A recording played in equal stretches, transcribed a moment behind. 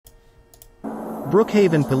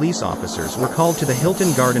Brookhaven police officers were called to the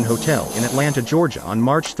Hilton Garden Hotel in Atlanta, Georgia on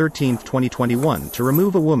March 13, 2021 to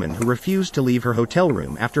remove a woman who refused to leave her hotel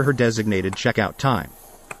room after her designated checkout time.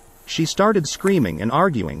 She started screaming and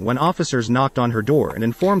arguing when officers knocked on her door and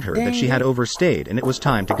informed her that she had overstayed and it was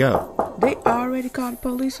time to go. They already called the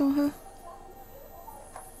police on her?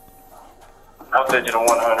 I'll take you to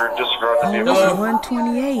 100. Disregard the vehicle. Oh,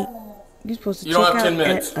 128. You're supposed to check out 10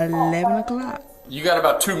 minutes. At 11 o'clock. You got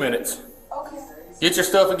about 2 minutes. Get your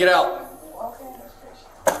stuff and get out.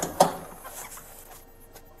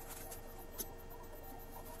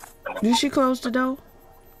 Did she close the door?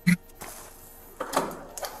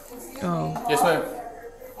 Oh. Yes, ma'am.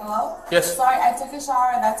 Hello? Yes. Sorry, I took a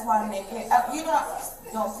shower and that's why I'm naked. You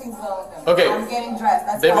don't please don't. Okay. I'm getting dressed.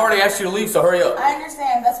 That's They've already asked you to leave, so hurry up. I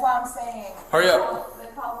understand. That's why I'm saying. Hurry up. They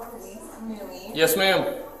call the police for me to leave. Yes,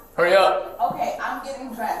 ma'am. Hurry up. Okay, I'm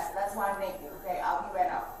getting dressed. That's why I'm naked. Okay, I'll be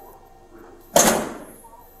right out.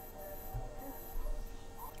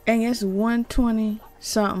 And it's 120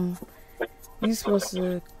 something. You're supposed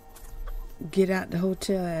to get out the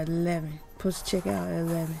hotel at 11. Supposed to check out at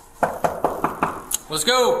 11. Let's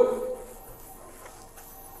go.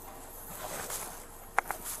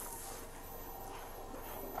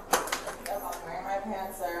 I'm wearing my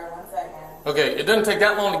pants, sir. 1 second. Okay, it doesn't take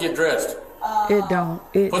that long to get dressed. It don't.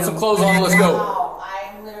 Put some clothes on and let's go. No,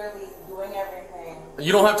 I'm literally doing everything.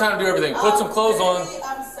 You don't have time to do everything. Put some clothes on.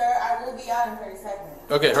 Sir, I will be out in 30 seconds.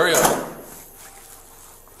 Okay, hurry up.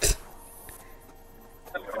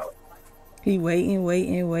 He waiting. And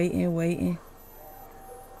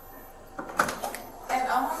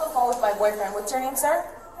I'm on the phone with my boyfriend. What's your name, sir?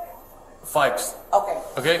 Fikes. Okay.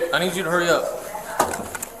 Okay, I need you to hurry up.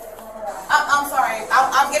 I'm sorry.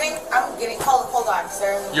 I'm getting. Hold on,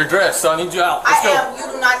 sir. You're dressed, so I need you out. Let's go. You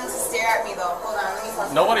do not need to stare at me, though. Hold on. Let me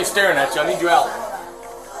talk. Nobody's staring at you. I need you out. Hold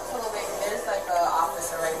on. There's like an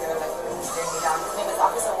officer right there that's going to stare me down. His name is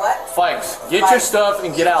Officer what? Fikes. Get your stuff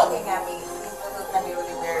and get out. He's looking at me. He's looking at me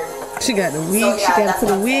really weird. She got the wig. She got to put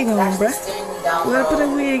a wig on, bruh. Let her put a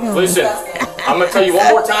wig on. Listen, I'm going to tell you one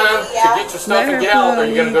more time to get your stuff and get out, or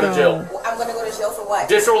you're going to go to jail. I'm going to go to jail for what?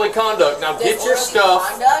 Disorderly conduct. Now get your stuff.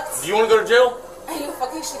 Do you want to go to jail? Are you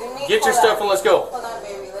fucking shitting me? Get your stuff and let's go. Hold on,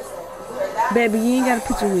 baby. Listen. You heard that? Baby, you ain't got to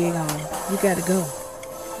put your wig on. You got to go.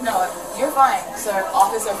 No, you're fine, sir.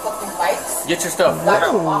 Officer fucking Fikes. Get your stuff.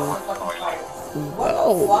 Whoa.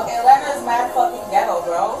 Fuck, Atlanta's mad fucking ghetto,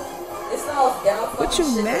 bro. It's the most ghetto fucking What you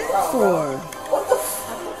shit, mad bro. for? What the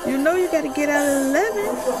fuck? You know you got to get out at 11.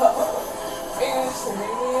 Are you shitting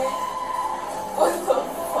me? What the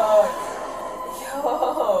fuck?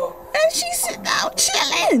 Yo. And she's sitting out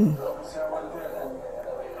chilling.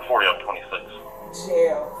 40 up 26.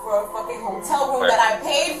 Jail for a fucking hotel room that I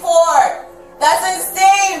paid for. That's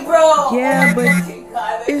insane, bro. Yeah, but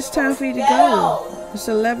God, it's time for you to go. It's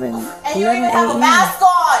 11 And you don't even have a a.m. mask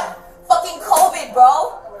on. Fucking COVID,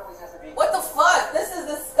 bro. What the fuck? This is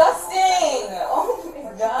disgusting. Oh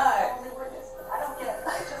my god. I don't get it. I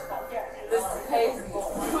just don't get it. This is crazy,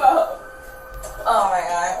 bro. Oh my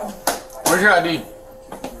god. Where's your ID?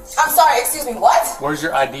 I'm sorry, excuse me, what? Where's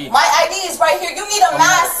your ID? My ID is right here. You need a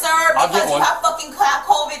mask, sir, I'll because get you one. have fucking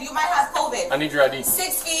COVID. You might have COVID. I need your ID.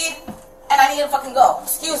 6 feet, and I need to fucking go.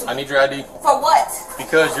 Excuse me. I need your ID. For what?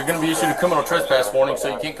 Because you're going to be issued a criminal trespass warning, so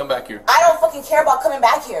you can't come back here. I don't fucking care about coming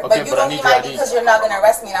back here. Okay, but you but I don't need need your my ID. ID because you're not going to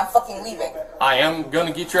arrest me and I'm fucking leaving. I am going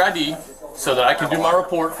to get your ID so that I can do my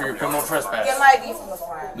report for your criminal trespass. Get my ID from the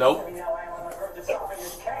front. Nope.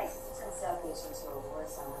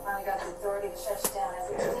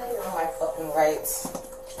 Oh, my fucking rights.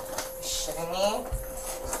 You shitting me?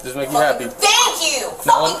 Does it make you happy? Thank you!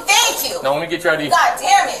 No, fucking thank you! Now let me get your ID. God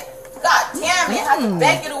damn it! God damn it! I have to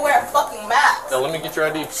beg you to wear a fucking mask. Now let me get your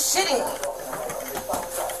ID. Shitting me.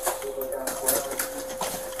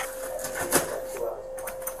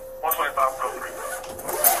 125.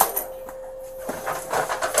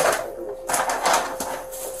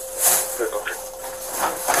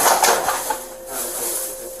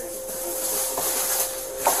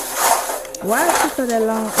 Why it took her that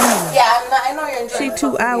long? Yeah, I know you're enjoying She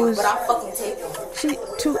 2 hours. but I'm fucking taking. She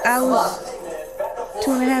 2 hours,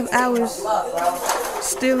 2.5 hours,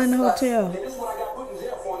 still in the hotel.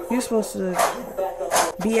 You're supposed to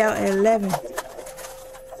be out at 11.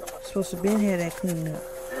 Supposed to be in here that cleaning up.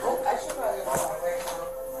 I should probably go right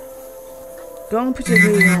now. Go and put your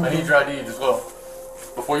wig on. I need your ID as well.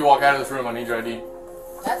 Before you walk out of this room, I need your ID.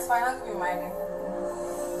 That's fine, I'll give you mine.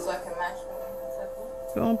 So I can match.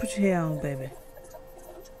 Go and put your hair on, baby.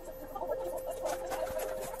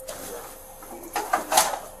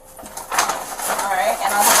 Alright,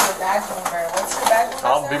 and I'll have your badge number. What's your badge number,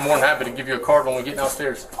 I'll be more than happy to give you a card when we get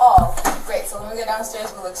downstairs. Oh, great. So when we get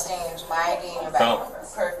downstairs, we'll exchange my ID and your badge. No.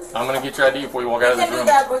 Perfect. I'm gonna get your ID before you walk out of this room.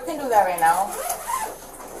 We can do that right now.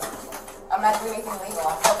 I'm not doing anything legal.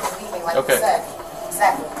 I'm fucking leaving, like you said.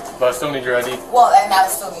 Exactly. But I still need your ID. Well, and I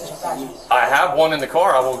still need your badge. I have one in the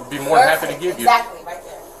car. I will be more than happy to give you. Exactly, right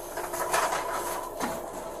there.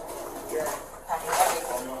 Packing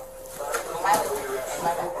everything.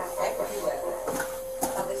 My bag. Okay?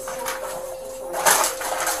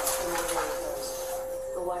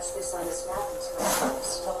 Watch this on his mouth.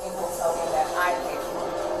 Fucking hotel room that I paid for.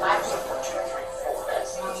 I paid for.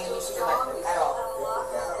 You don't need to do that at all.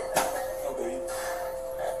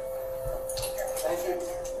 Thank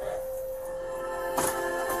you.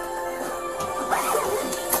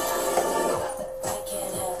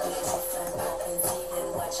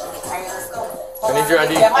 Alright, let's go. I need your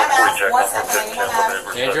ID. Get my mask. 1 second. I need my mask.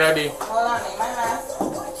 I need your ID. Hold on, I need my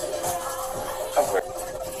mask.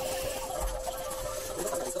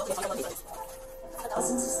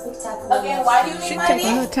 Again, why do you need my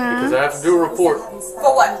Taking her ID? time. Because I have to do a report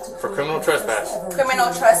For what? for criminal trespass.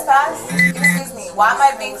 Criminal trespass? Excuse me. Why am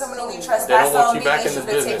I being criminally trespassed? They don't want So I'm you being back in issued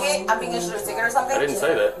this a business. ticket? I'm being issued a ticket or something? I didn't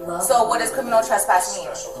say that. So what does criminal trespass mean?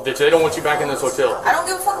 They don't want you back in this hotel. I don't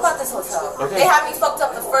give a fuck about this hotel. Okay. They had me fucked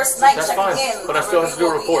up the first night That's checking fine, in. but I still have to do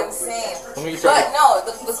a report. Insane. Let me get your But no,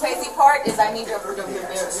 the crazy part is I need your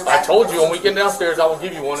I told you when we get downstairs, I will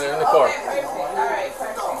give you one in the car. Okay, perfect. Alright,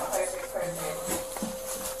 perfect.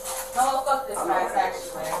 No, fuck this guy's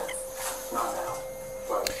actually.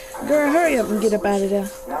 Girl, hurry up and get up out of there.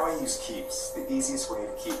 Now I use Keeps, the easiest way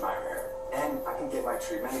to keep my hair. And I can get my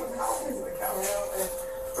treatment without leaving the couch.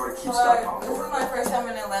 Go to This Keeps.com. is my first time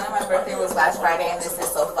in Atlanta. My birthday was last Friday, and this is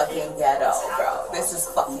so fucking ghetto, bro. This is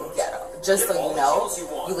fucking ghetto. Just so you know,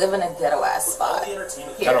 you live in a ghetto ass spot. Here,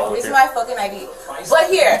 here's my fucking ID. But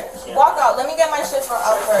here, walk out. Let me get my shit from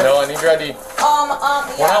out first. No, I need your ID.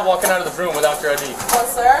 We're Yeah. not walking out of this room without your ID. Well,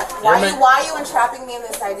 sir, why are you entrapping me in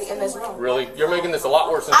this ID in this room? Really? You're making this a lot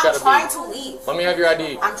worse than it's I'm gotta trying be. to leave. Let me have your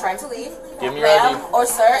ID. I'm trying to leave. Give me your ID. Ma'am, or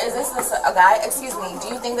sir, is this a guy? Excuse me. Do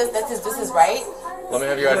you think this is right? Let me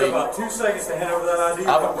have your ID. About 2 seconds to hand over that ID.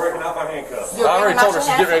 I'm breaking out my handcuffs. You're I already bringing told out her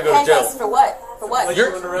your she's getting ready to go to jail. handcuffs for what? For what?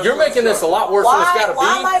 You're making this a lot worse than it's gotta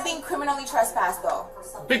Why am be. I being criminally trespassed though?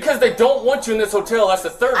 Because they don't want you in this hotel. That's the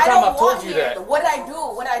third I time don't I've told want you here. that. What did I do?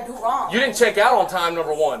 What did I do wrong? You didn't check out on time,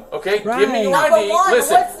 number one. Okay? Give me your Number ID. one.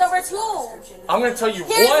 Listen, What's number two? I'm gonna tell you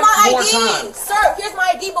Here's one my more ID, time. sir. Here's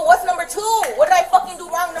my ID. But what's number two? What did I fucking do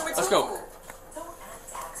wrong? Number two. Let's go.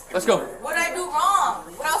 Let's go. What did I do wrong?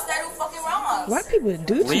 What else did I do fucking wrong? Why people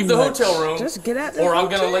do too Leave the much? hotel room, Just get out the or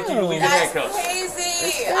I'm hotel. gonna let you leave the That's handcuffs.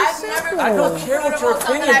 crazy. so I've simple. never. I don't care what your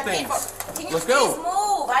opinion thinks. Can you Let's please go.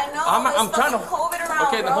 move? I know. I'm there's trying to- fucking COVID around,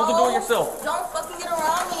 Okay, then hold the bro. door yourself. Don't fucking get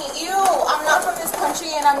around me. Ew. I'm not from this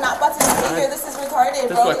country and I'm not about to stay here. This is retarded,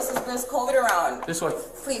 This bro. way. There's COVID around. This way.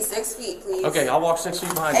 Please, 6 feet, please. Okay, I'll walk 6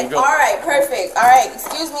 feet behind you. And, Go. all right, perfect. All right,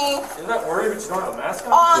 excuse me. Isn't that worried that you don't have a mask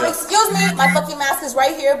on? Yeah. Excuse me. My fucking mask is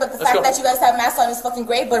right here, but the Let's fact go. that you guys have masks on is fucking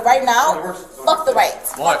great. But right now, fuck the right.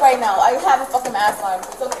 What? Fuck right now. I have a fucking mask on.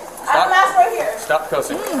 It's okay. I have a mask right here. Stop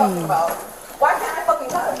cussing. What are you talking about? Why can't I fucking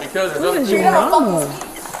cuss? Because there's What other is people. your Freedom of fucking mama? speech.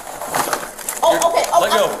 Oh, okay. Oh,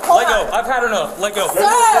 Let go. hold Let go. on. I've had enough. Let go. Sir.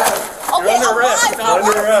 Okay, under I'm arrest. fine. Stop.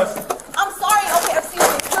 Under arrest. I'm sorry. Okay, excuse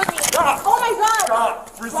me. Excuse me. Stop. Oh my god.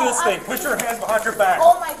 Stop resisting. Put your hands behind your back.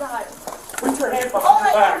 Oh my god. Put your hands Oh behind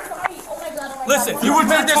my your god. back. Sorry. Oh my god. Oh my Listen, god. you would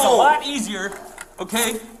make this a told. lot easier,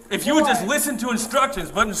 okay, if you would just listen to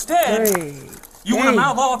instructions, but instead, Hey. you want to Hey.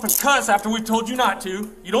 mouth off and cuss after we told you not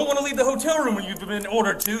to. You don't want to leave the hotel room when you've been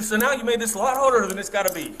ordered to, so now you made this a lot harder than it's got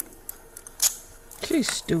to be.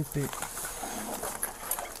 She's stupid.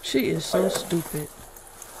 She is so stupid.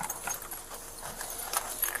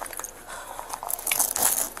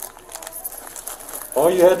 All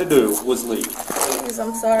you had to do was leave. Please,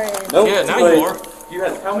 I'm sorry. Nope. Yeah, now too late. you are. You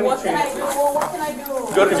had how many What can I chances? do? Well, what can I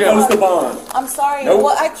do? Go to jail. Post the bond. I'm sorry. Nope.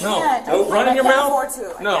 Well, I can't. No. I Run in your can't mouth? afford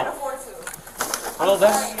to. No. I can't afford to. Well,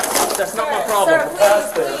 that's not my Sir, problem. Sir,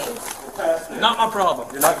 Past please, this. please. Past this. Not my problem.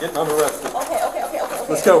 You're not getting unarrested. Okay.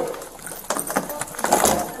 Let's go.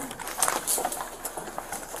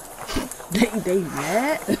 They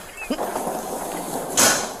mad?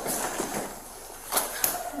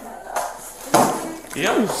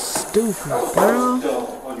 Yep. Stupid, girl.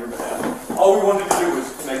 Go on your behalf. All we wanted to do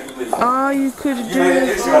was make you leave. All you could have You made done an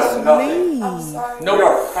is issue out just of nothing. leave. We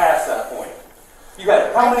are past that point. You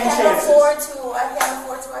had how I many can't chances? afford to. I can't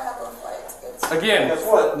afford to. I have a flight ticket. Again, Guess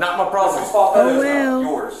what? not my problem. Spot that Oh, is now. well.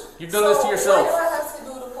 Yours. You've done this to What yourself. do I have to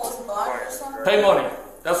do to post a bond or something? Pay money.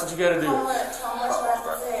 That's what you gotta How do. much? How much do I have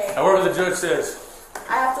to pay? However the judge says.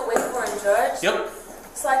 I have to wait for a judge? Yep.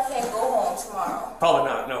 So I can't go home tomorrow.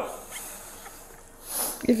 Probably not, no.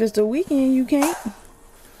 If it's the weekend, you can't. I'm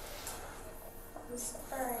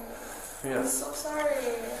sorry. Yeah. I'm so sorry.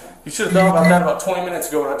 You should have thought about that about 20 minutes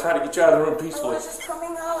ago when I tried to get you out of the room I peacefully. was just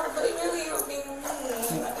coming out, but really you're being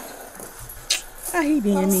mean. How he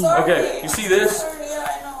being mean? Okay, you see this? Sorry, yeah,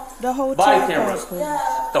 I know. The whole Body cameras.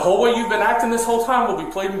 Yeah. The whole way you've been acting this whole time will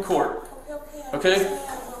be played in court. Okay?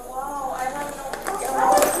 Wow, I have no.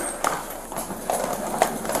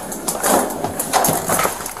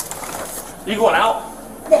 You going out?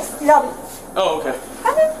 Yes, lobby. Oh, okay.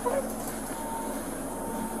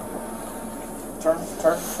 Turn.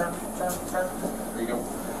 There you go.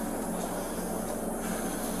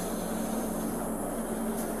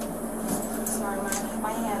 Sorry,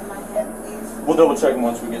 my hand, please. We'll double check them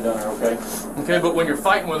once we get down there, okay? Okay, but when you're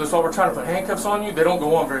fighting with us while we're trying to put handcuffs on you, they don't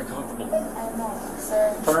go on very comfortable. I know,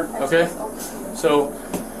 sir. Turn. Okay? So,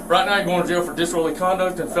 right now you're going to jail for disorderly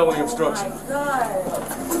conduct and felony obstruction. Oh my God.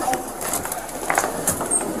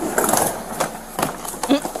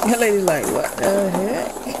 That lady like, what the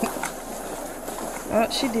heck? Oh,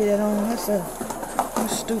 she did that on herself. You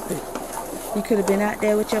stupid. You could have been out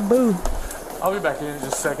there with your boo. I'll be back in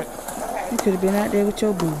just a second. You could have been out there with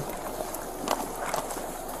your boo.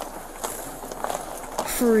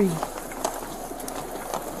 Free.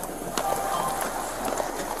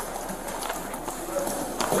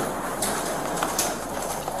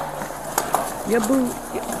 Your boo,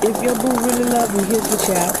 if your boo really love you, he'll get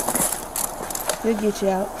you out. He'll get you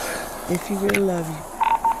out if he really love you.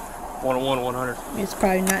 101, 100. It's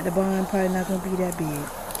probably not the bond, probably not gonna be that big.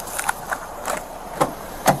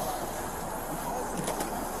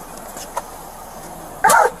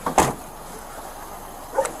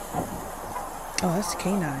 Oh, that's the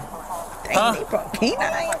canine. Dang, they brought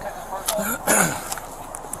canine.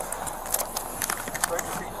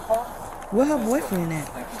 Where her boyfriend at?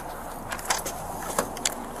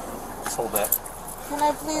 Let's hold that. Can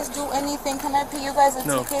I please do anything? Can I pay you guys a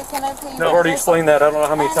ticket? Can I pay you No, I've already explained that. I don't know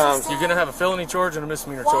how many times. You're going to have a felony charge and a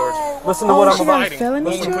misdemeanor charge. Listen to what I'm she got a about. felony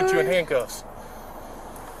Boom, we put you in charge? handcuffs.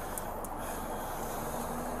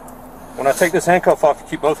 When I take this handcuff off, you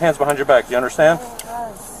keep both hands behind your back. You understand?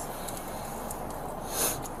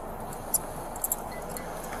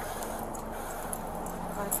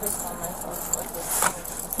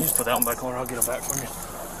 You just put that one back on, I'll get them back from you.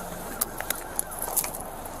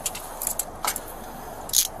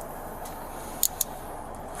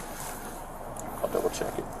 I'll double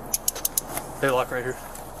check it. They lock right here.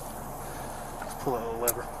 Just pull that little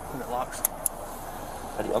lever and it locks.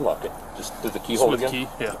 How do you unlock it? Just through the Just keyhole with the again?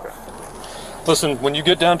 key, yeah. Listen, when you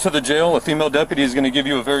get down to the jail, a female deputy is going to give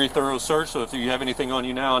you a very thorough search. So if you have anything on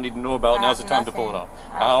you now, I need to know about. Now's the time to pull it off.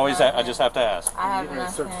 I just have to ask. I have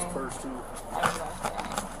nothing.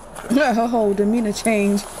 Her whole demeanor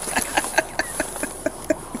changed.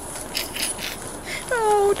 Her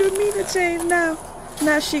whole demeanor changed now.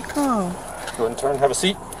 Now she calm. Go ahead and turn. Have a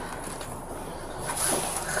seat.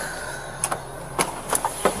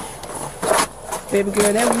 Baby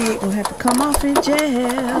girl, that wig gonna have to come off in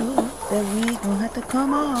jail. That wig gonna have to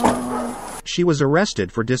come off. She was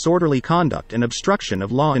arrested for disorderly conduct and obstruction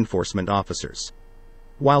of law enforcement officers.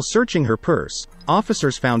 While searching her purse,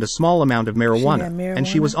 officers found a small amount of marijuana, and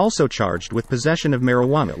she was also charged with possession of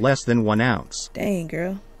marijuana less than 1 ounce. Dang,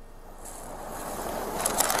 girl.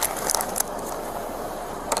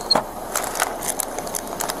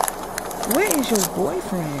 Where is your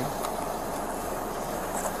boyfriend?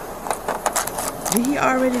 Did he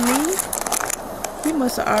already leave? He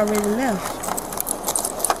must have already left.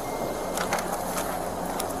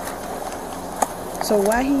 So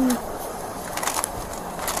why he...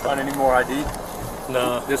 Find any more ID?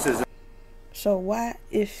 No, This is. So why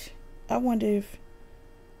if... I wonder if...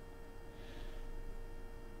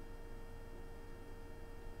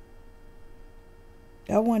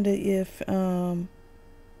 I wonder if, I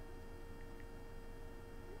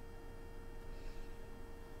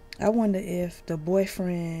wonder if the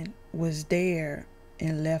boyfriend was there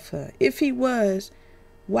and left her. If he was,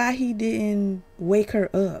 why he didn't wake her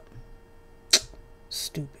up?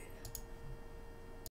 Stupid.